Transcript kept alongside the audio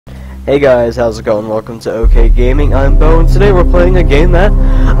Hey guys, how's it going? Welcome to OK Gaming. I'm Bo, and today we're playing a game that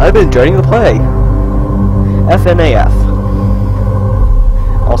I've been dreading to play. FNAF.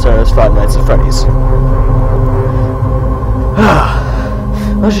 Also known as Five Nights at Freddy's.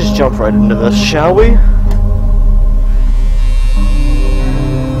 Let's just jump right into this, shall we?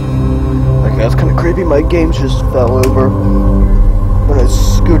 Okay, that's kind of creepy. My game just fell over when I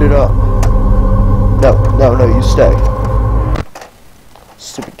scooted up. No, you stay.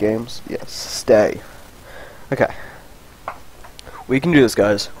 Stupid games. Yes, stay. Okay. We can do this,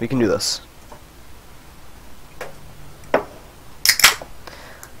 guys. We can do this.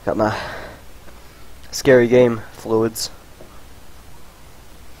 Got my scary game fluids.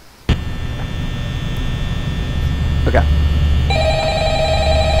 Okay.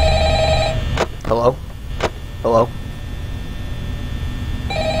 Hello? Hello?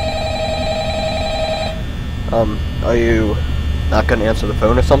 Are you not gonna answer the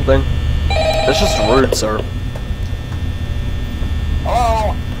phone or something? That's just rude, sir.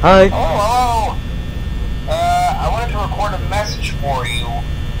 Hello? Hi. Hello? I wanted to record a message for you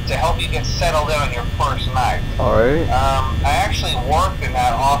to help you get settled in on your first night. Alright. I actually worked in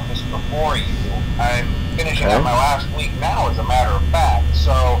that office before you. I'm finishing up my last week now, as a matter of fact,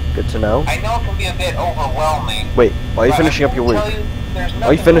 so... Good to know. I know it can be a bit overwhelming. Wait, why are you finishing up your week? Why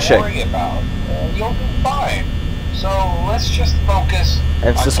are you finishing? To worry about. You'll be fine. So let's just focus and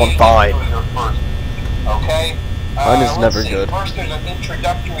it's on this one getting fine. through your first week, okay? Mine is never good. First, there's an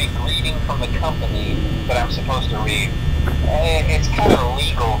introductory greeting from the company that I'm supposed to read. It's kind of a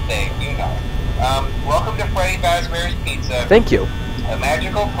legal thing, you know. Welcome to Freddy Fazbear's Pizza. Thank you. A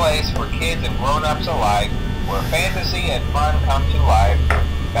magical place for kids and grown-ups alike, where fantasy and fun come to life.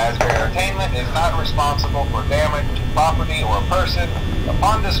 Fazbear Entertainment is not responsible for damage to property or person.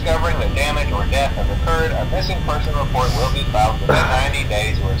 Upon discovering that damage or death has occurred, a missing person report will be filed within 90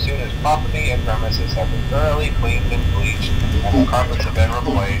 days or as soon as property and premises have been thoroughly cleaned and bleached and the carpets have been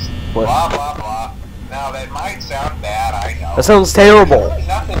replaced. What? Blah, blah, blah. Now, that might sound bad, I know. That sounds terrible. There's really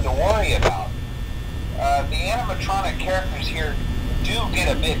nothing to worry about. The animatronic characters here do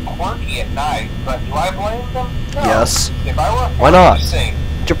get a bit quirky at night, but do I blame them? No. Yes. If I were Why not? to sing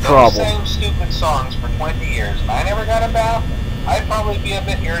What's your problem? those same stupid songs for 20 years and I never got a bath, I'd probably be a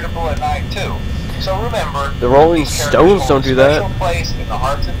bit irritable at night too. So remember, The Rolling Stones don't do that. Special place in the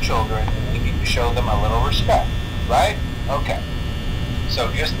hearts of children, and we need to show them a little respect, right? Okay.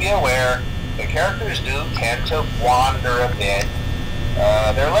 So just be aware, the characters do tend to wander a bit.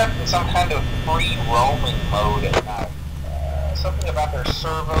 They're left in some kind of free roaming mode at night. Something about their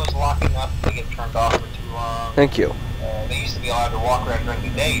servos locking up if they get turned off for too long. Thank you. They used to be allowed to walk around during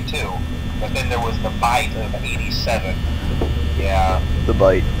the day too, but then there was the bite of 87. Yeah. The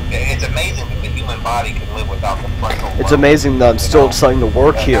bite. It's amazing that the human body can live without the frontal lobe. It's amazing that I'm still deciding to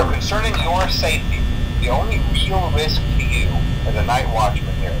work here. Now, concerning your safety, the only real risk to you as a night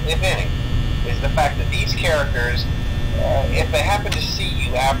watchman here, if any, is the fact that these characters, if they happen to see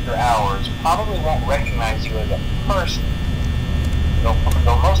you after hours, probably won't recognize you as a person.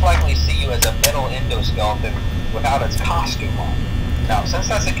 They'll most likely see you as a metal endoskeleton without its costume on. Now, since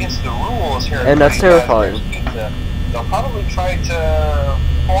that's against the rules here, and that's terrifying. Pizza, they'll probably try to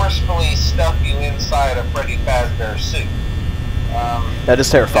forcefully stuff you inside a Freddy Fazbear suit. That is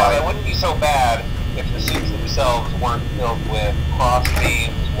terrifying. Now, it wouldn't be so bad if the suits themselves weren't filled with cross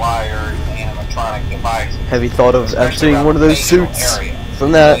beams, wires, and animatronic devices. Have you thought of emptying one of those suits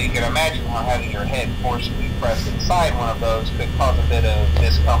from that? So you can imagine how having your head forcefully pressed inside one of those could cause a bit of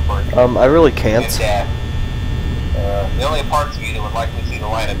discomfort. I really can't. And death. The only parts of you that would likely see the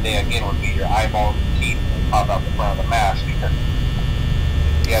light of day again would be your eyeballs and teeth that pop out the front of the mask.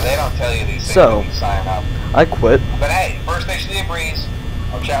 Yeah, they don't tell you these things when you sign up. I quit. But hey, first station of the breeze.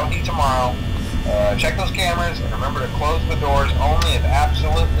 I'll chat with you tomorrow. Check those cameras and remember to close the doors only if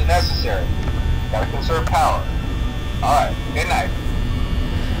absolutely necessary. Gotta conserve power. Alright, good night.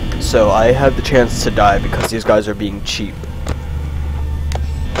 So I had the chance to die because these guys are being cheap.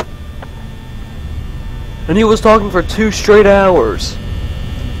 And he was talking for 2 straight hours.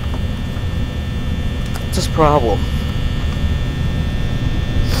 What's his problem?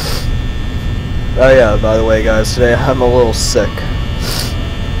 Oh yeah, by the way guys, today I'm a little sick.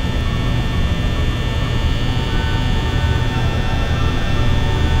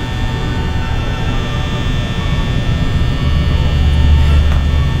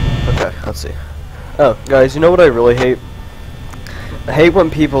 Okay, let's see. Oh, guys, you know what I really hate? I hate when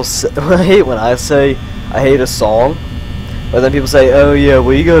people say, I hate when I say I hate a song, but then people say, oh yeah,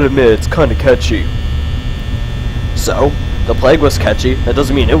 well you gotta admit, it's kinda catchy. So, The Plague was catchy. That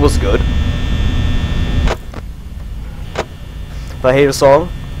doesn't mean it was good. If I hate a song,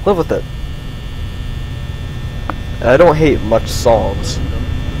 Live with it. I don't hate much songs.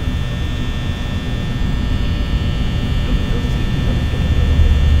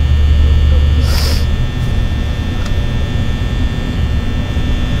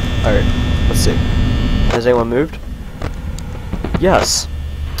 Alright, let's see. Has anyone moved? Yes.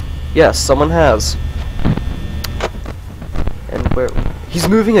 Yes, someone has. And where? He's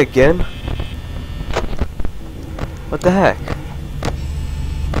moving again? What the heck?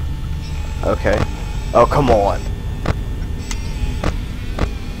 Okay. Oh, come on.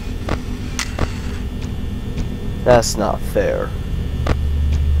 That's not fair.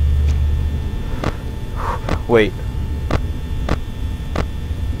 Wait.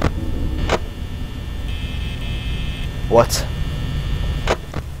 What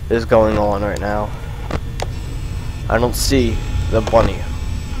is going on right now? I don't see the bunny.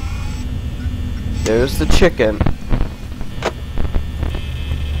 There's the chicken.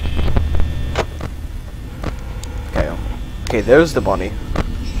 Okay, there's the bunny.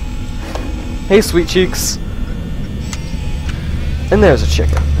 Hey, sweet cheeks. And there's a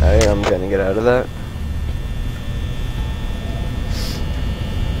chicken. I'm gonna get out of that.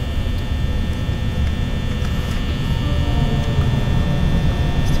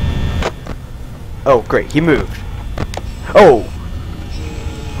 Oh, great, he moved. Oh!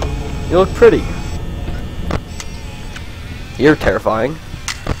 You look pretty. You're terrifying.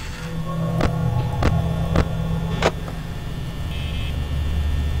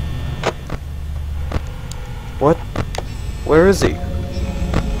 What? Where is he?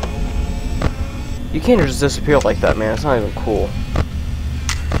 You can't just disappear like that, man. It's not even cool.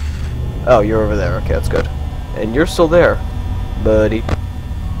 Oh, you're over there. Okay, that's good. And you're still there, buddy.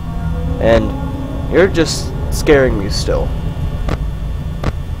 And you're just scaring me still.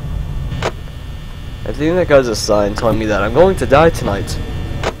 I think that guy's a sign telling me that I'm going to die tonight.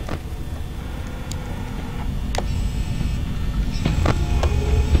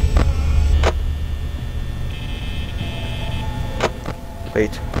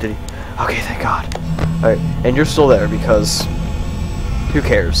 Wait, did he? Okay, thank God. Alright, and you're still there because who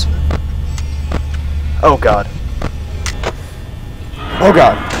cares? Oh God. Oh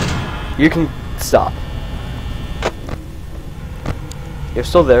God. You can stop. You're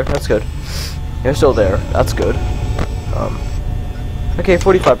still there, that's good. You're still there, that's good. Okay,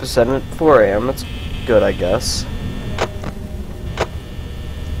 45% at 4 AM, that's good, I guess.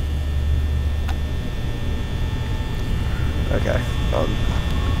 Okay,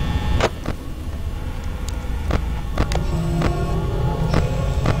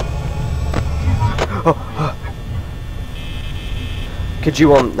 could you,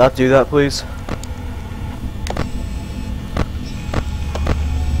 not do that, please?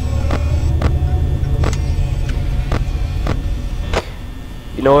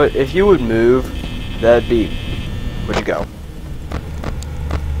 You know what, if you would move, that'd be... Where'd you go?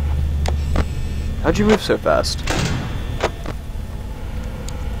 How'd you move so fast?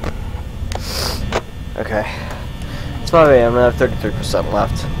 Okay. It's 5 AM and I have 33%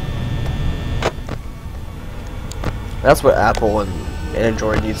 left. That's what Apple and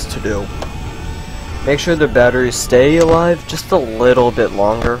Android needs to do. Make sure the batteries stay alive just a little bit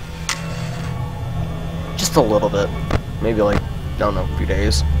longer. Just a little bit. Maybe like, I don't know, a few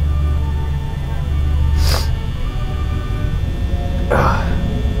days.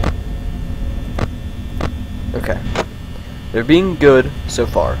 Okay. They're being good so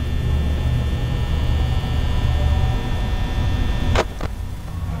far.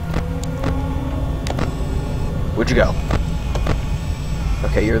 Where'd you go?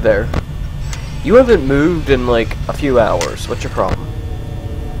 Okay, you're there. You haven't moved in like a few hours. What's your problem?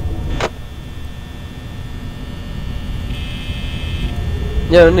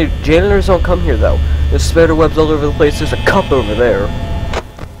 Yeah, no, janitors don't come here though. There's spider webs all over the place. There's a cup over there.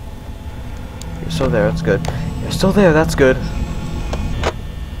 You're still there, that's good. You're still there, that's good.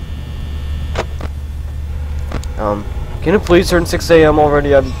 Can it please turn 6 AM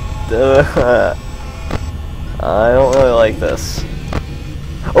already? I don't really like this.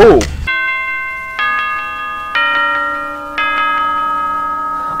 Oh!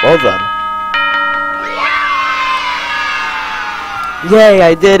 Well done. Yay,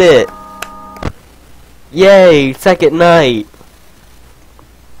 I did it! Yay, second night!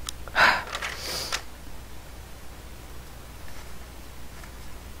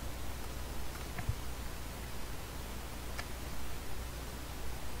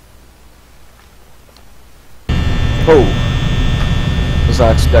 Oh! Was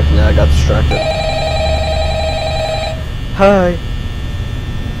not expecting that, I got distracted. Hi!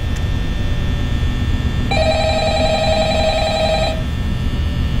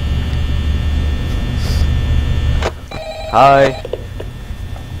 Hi.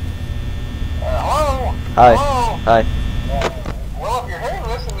 Hello? Hi. Hello? Hi. Well, if you're hearing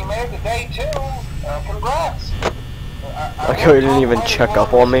this and you made it to day 2, congrats. Like how he didn't even check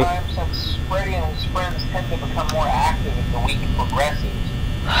up on me. Since Freddy and his friends tend to become more active as the week progresses.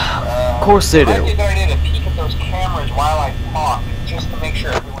 Of course they It might do. be a good idea to peek at those cameras while I talk, just to make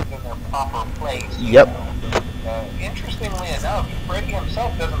sure everyone's in their proper place. Yep. Interestingly enough, Freddy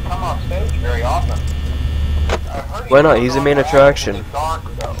himself doesn't come off stage very often. Why not? He's the main attraction. In the dark,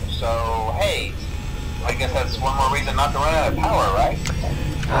 though, so hey, I guess that's one more reason not to run out of power, right?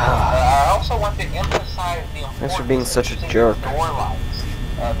 I also want to emphasize the importance Thanks for being such a of jerk. door lights.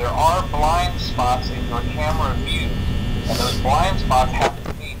 There are blind spots in your camera view, and those blind spots happen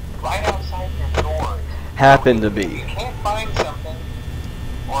to be right outside your doors. Happen to If be. you can't find something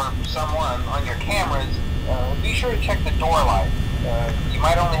or someone on your cameras, be sure to check the door light. You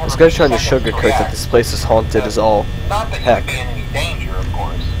might only have This a guy's few trying to seconds sugarcoat that react. this place is haunted is all Not that heck. you'd be in any danger, of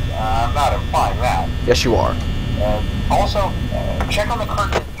course. I'm not implying that. Yes, you are. Also, check on the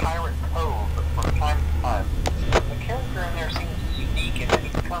curtain in Pirate Cove from time to time. The character in there seems unique in that he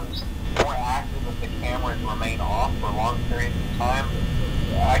becomes more active if the cameras remain off for long periods of time.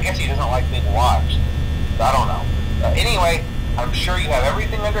 I guess he doesn't like being watched. I don't know. Anyway, I'm sure you have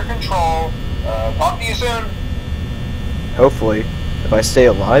everything under control. Talk to you soon. Hopefully, if I stay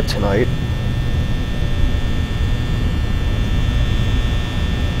alive tonight.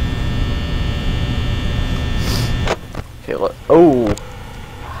 Okay, oh.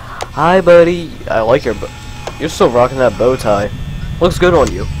 Hi, buddy. I like your you're still rocking that bow tie. Looks good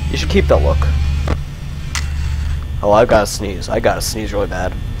on you. You should keep that look. Oh, I gotta sneeze. I gotta sneeze really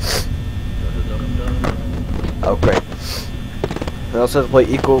bad. Oh, great. I also have to play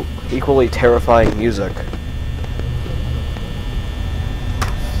equally terrifying music.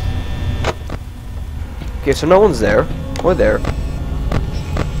 Okay, so no one's there. We're there.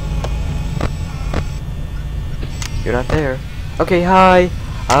 You're not there. Okay, hi.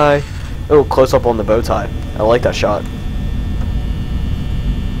 Hi. Oh, close up on the bow tie. I like that shot.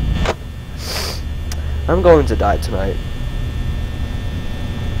 I'm going to die tonight.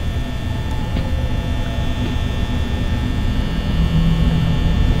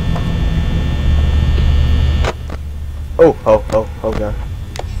 Oh god.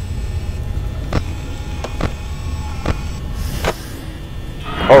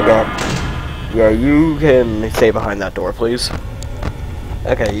 Oh god. Yeah, you can stay behind that door, please.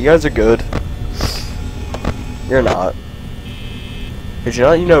 Okay, you guys are good. You're not. Could you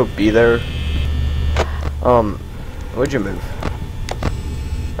not, you know, be there? Where'd you move?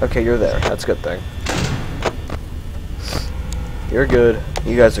 Okay, you're there. That's a good thing. You're good.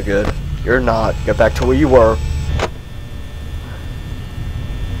 You guys are good. You're not. Get back to where you were.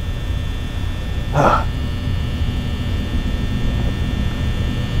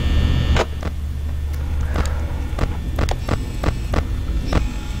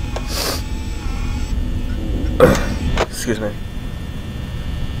 Excuse me.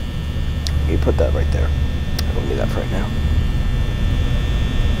 You put that right there. I don't need that for right now.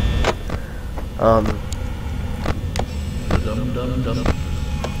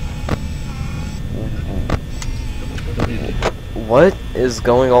 What is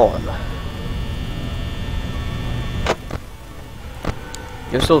going on?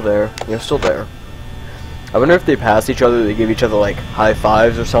 You're still there. You're still there. I wonder if they pass each other, they give each other like high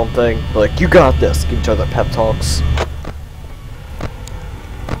fives or something. They're like, you got this. Give each other pep talks.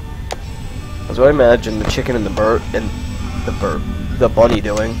 That's what I imagine the chicken and the bunny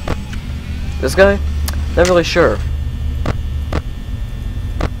doing. This guy? Not really sure.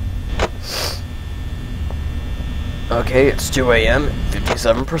 Okay, it's 2 a.m.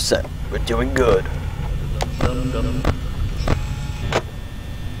 57%. We're doing good.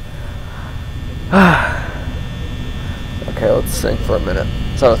 Okay, let's think for a minute.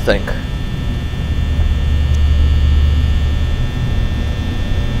 Let's have a think.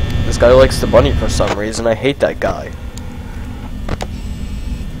 This guy likes the bunny for some reason. I hate that guy.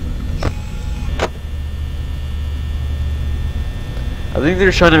 I think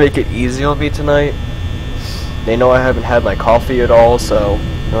they're trying to make it easy on me tonight. They know I haven't had my coffee at all, so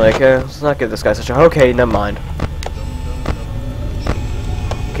they're like, let's not give this guy such a... Okay, never mind.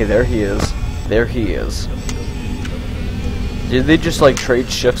 Okay, there he is. There he is. Did they just like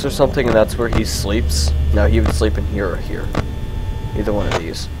trade shifts or something and that's where he sleeps? No, he would sleep in here or here. Either one of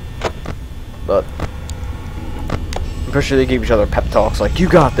these. But I'm pretty sure they gave each other pep talks like, you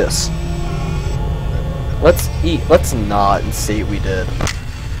got this. Let's eat. Let's not and see what we did.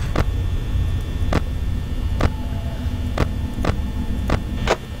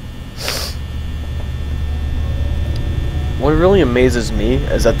 what really amazes me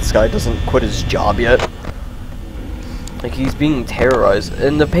is that this guy doesn't quit his job yet. Like, he's being terrorized,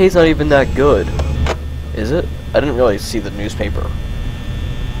 and the pay's not even that good. Is it? I didn't really see the newspaper.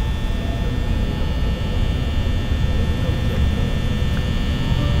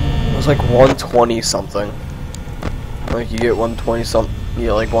 It was like 120 something. Like, you get 120 something, you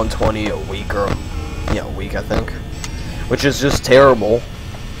know, like 120 a week, or, yeah, a week, I think. Which is just terrible.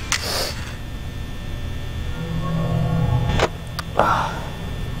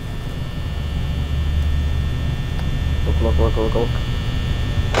 Look.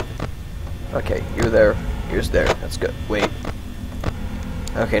 Okay, you're there. Yours there. That's good. Wait.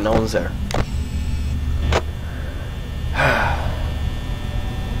 Okay, no one's there.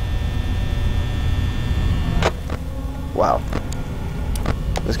 Wow.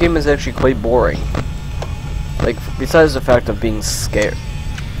 This game is actually quite boring. Like, besides the fact of being scared.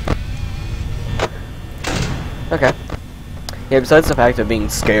 Okay. Yeah, besides the fact of being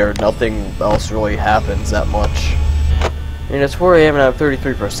scared, nothing else really happens that much. I mean, it's 4 AM and I have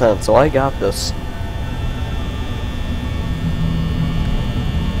 33%, so I got this.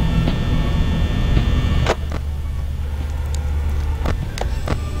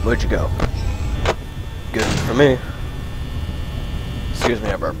 Where'd you go? Good for me. Excuse me,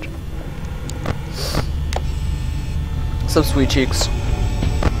 I burped. What's up, sweet cheeks?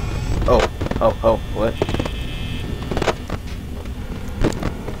 Oh, what?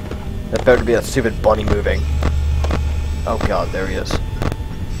 That better be that stupid bunny moving. Oh god, there he is.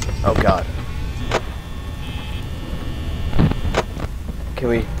 Oh god. Can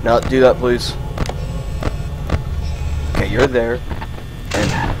we not do that, please? Okay, you're there.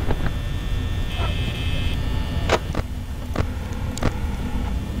 And...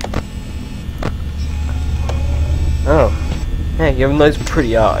 oh. Hey, you have nice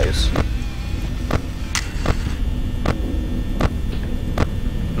pretty eyes.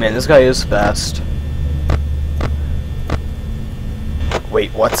 Man, this guy is fast. Wait,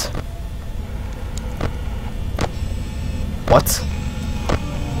 what? What?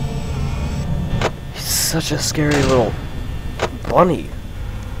 He's such a scary little bunny.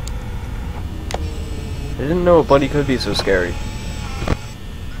 I didn't know a bunny could be so scary.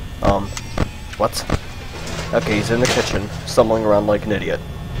 What? Okay, he's in the kitchen, stumbling around like an idiot.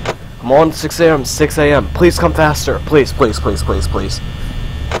 I'm on 6 AM, 6 AM. Please come faster. Please.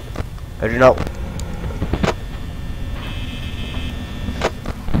 I do not...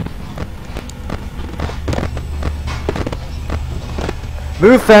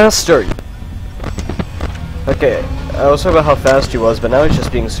 move faster! Okay, I was talking about how fast he was, but now he's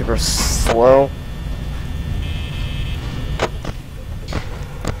just being super slow.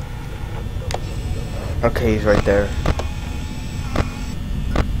 Okay, he's right there.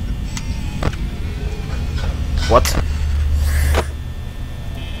 What?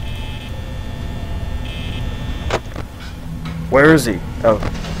 Where is he? Oh,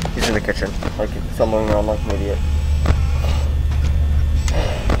 he's in the kitchen, like stumbling around like an idiot.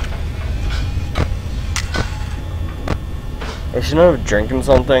 I should not have drinking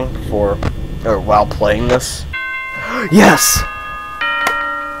something before, or while playing this. Yes!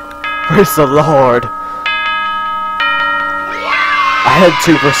 Praise the Lord! I had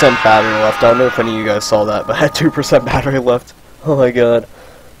 2% battery left. I don't know if any of you guys saw that, but I had 2% battery left. Oh my god.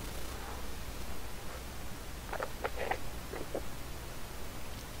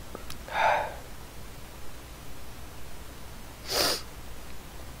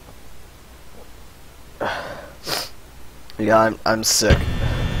 Yeah, I'm sick.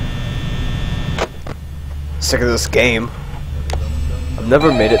 Sick of this game. I've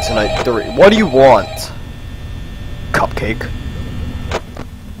never made it to night 3. What do you want? Cupcake.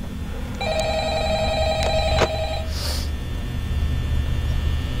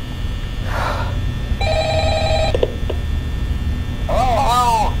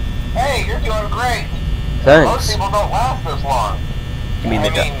 Oh, hey, you're doing great. Thanks. Most people don't last this long. You mean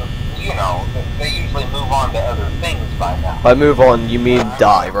you know, they usually move on to other things by now. By move on, you mean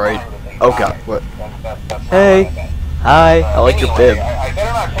die, right? Oh god, what? Hey, hi, I like your bib. I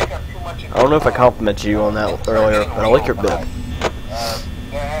better not take up too much. I don't know if I complimented you on that earlier, but I like your bib.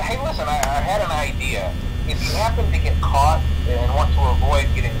 Hey, listen, I had an idea. If you happen to get caught and want to avoid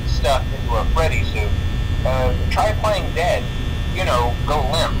getting stuffed into a Freddy suit, try playing dead. You know, go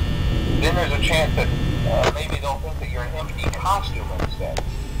limp. Then there's a chance that maybe they'll think that you're an empty costume instead.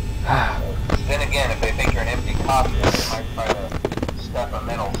 Then again, if they think you're an empty costume, they might try to stuff a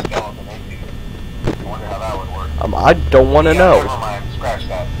metal skeleton into you. I wonder how that would work. I don't want to know. Never mind, scratch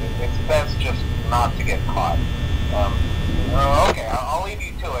that. It's best just not to get caught. Okay, I'll leave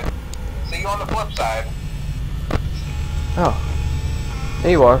you to it. See you on the flip side. Oh.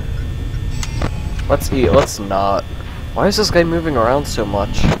 There you are. Let's eat. Let's not. Why is this guy moving around so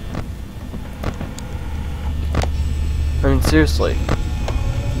much? I mean, seriously.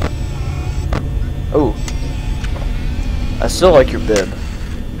 Oh. I still like your bib.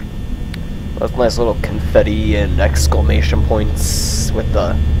 That's nice little confetti and exclamation points with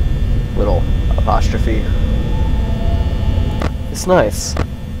the little apostrophe. It's nice.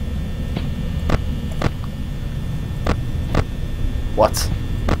 What?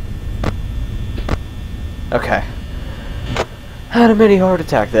 Okay. Had a mini heart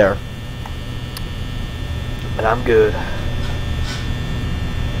attack there. But I'm good.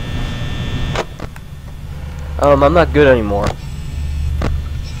 I'm not good anymore.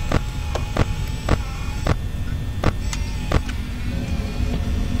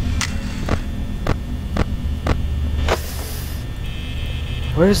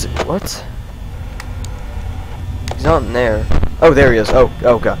 Where is it? What? He's not in there. Oh, there he is. Oh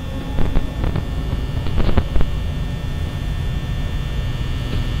god.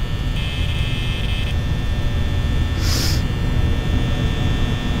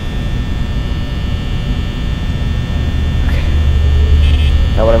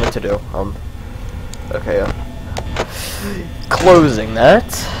 Now what I meant to do, okay, closing that.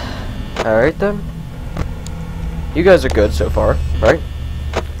 Alright then. You guys are good so far, right?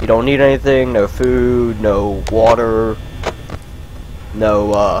 You don't need anything, no food, no water,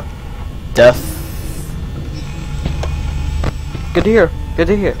 no, death. Good to hear, good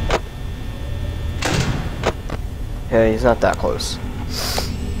to hear. Yeah, he's not that close.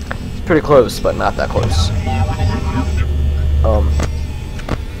 He's pretty close, but not that close.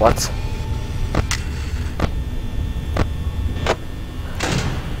 What?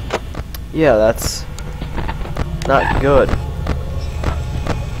 Yeah, that's not good.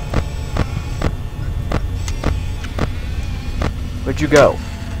 Where'd you go?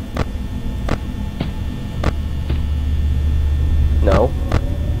 No?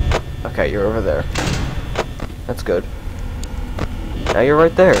 Okay, you're over there. That's good. Now you're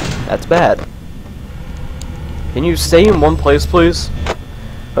right there. That's bad. Can you stay in one place, please?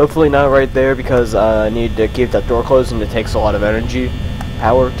 Hopefully not right there, because I need to keep that door closed and it takes a lot of energy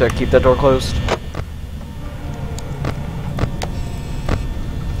power to keep that door closed.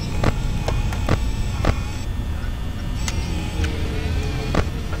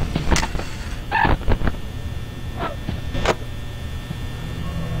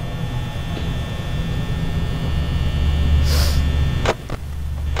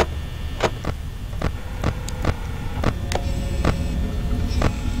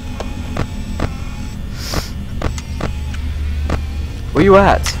 Where you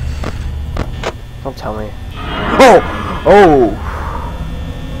at? Don't tell me. Oh! Oh!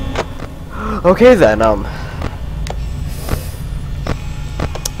 Okay then, that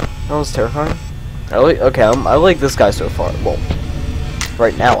was terrifying. I like this guy so far. Well,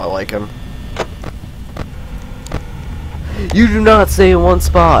 right now I like him. You do not stay in one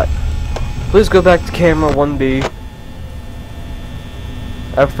spot. Please go back to camera 1B.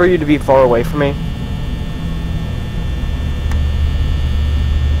 I prefer you to be far away from me.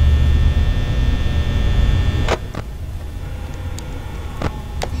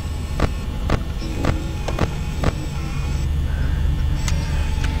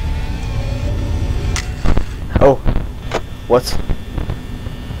 Oh, what?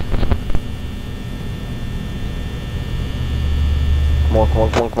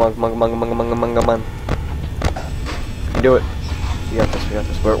 Come on. You do it. We got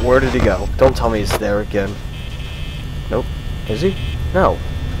this. Where did he go? Don't tell me he's there again. Nope. Is he? No.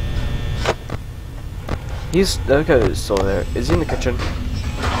 He's still there. Is he in the kitchen?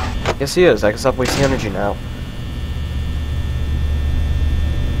 Yes, he is. I can stop wasting energy now.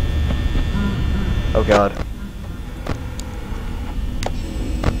 Oh god.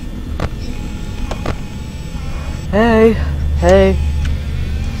 Hey!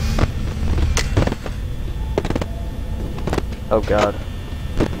 Oh god.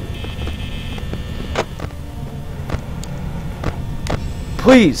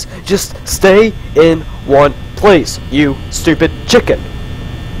 Please, just stay in one place, you stupid chicken!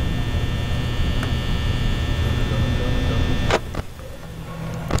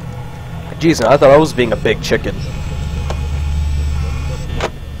 Jeez, I thought I was being a big chicken.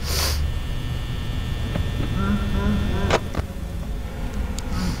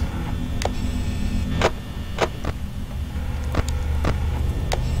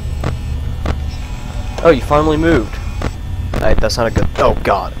 Oh, you finally moved. Alright, that's not a good... Oh,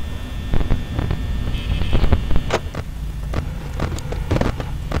 God.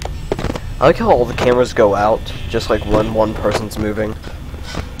 I like how all the cameras go out, just like when one person's moving.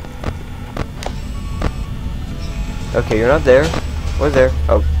 Okay, you're not there. Where's there?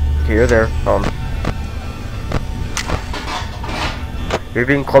 Oh, okay, you're there. You're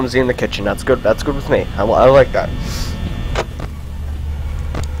being clumsy in the kitchen. That's good. That's good with me. I like that.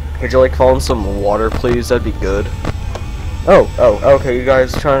 Would you like fall in some water, please? That'd be good. Oh, okay. You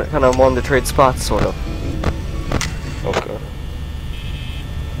guys kind of wanted to trade spots, sort of. Okay.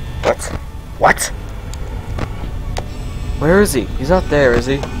 What? Where is he? He's not there, is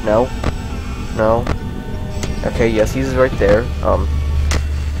he? No. No. Okay, yes, he's right there.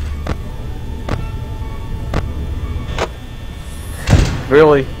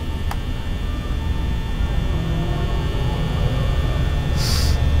 Really?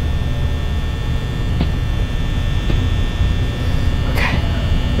 Okay.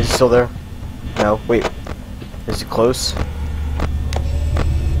 Is he still there? No. Wait. Is he close?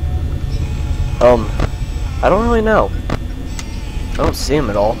 I don't really know. I don't see him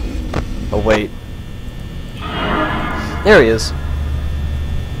at all. Oh, wait. There he is.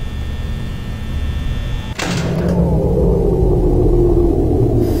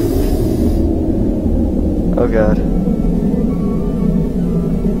 Oh god.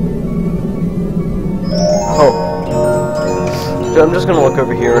 Oh. So I'm just gonna look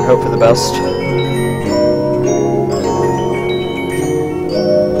over here and hope for the best.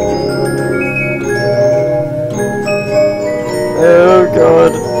 Oh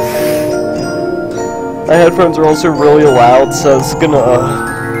god. My headphones are also really loud, so it's gonna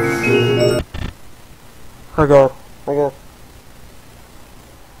Oh god. Oh god.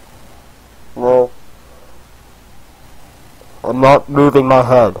 No. I'm not moving my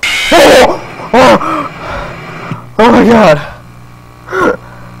head. Oh my god.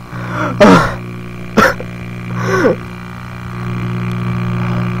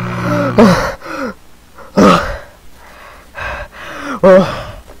 Well,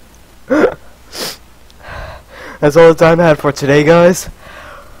 that's all the time I had for today, guys.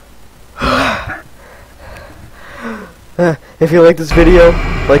 If you like this video,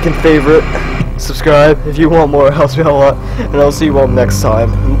 like and favorite, subscribe if you want more. It helps me out a lot, and I'll see you all next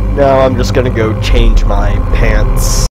time. Now I'm just gonna go change my pants.